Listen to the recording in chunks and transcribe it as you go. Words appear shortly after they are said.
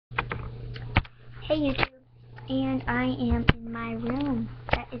Hey YouTube, and I am in my room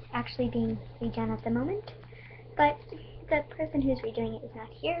that is actually being redone at the moment, but the person who's redoing it is not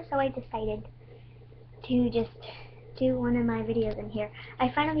here, so I decided to just do one of my videos in here.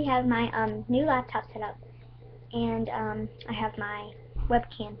 I finally have my new laptop set up, and I have my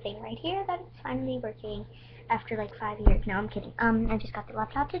webcam thing right here that is finally working after like 5 years. No, I'm kidding. I just got the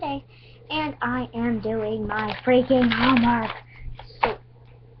laptop today, and I am doing my freaking homework. So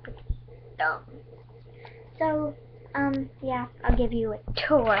dumb. So, yeah, I'll give you a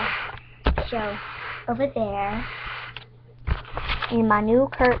tour. So, over there, and my new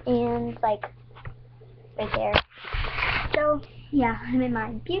curtains, like, right there. So, yeah, I'm in my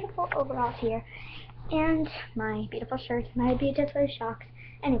beautiful overalls here, and my beautiful shirt, my beautiful socks.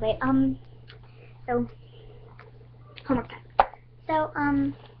 Anyway, so, homework time. So,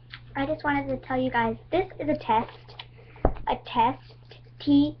 I just wanted to tell you guys, this is a test,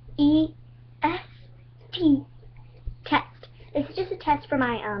 T-E-S-T, test. This is just a test for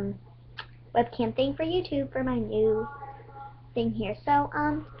my, webcam thing for YouTube, for my new thing here. So,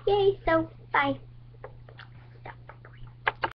 yay, so, bye.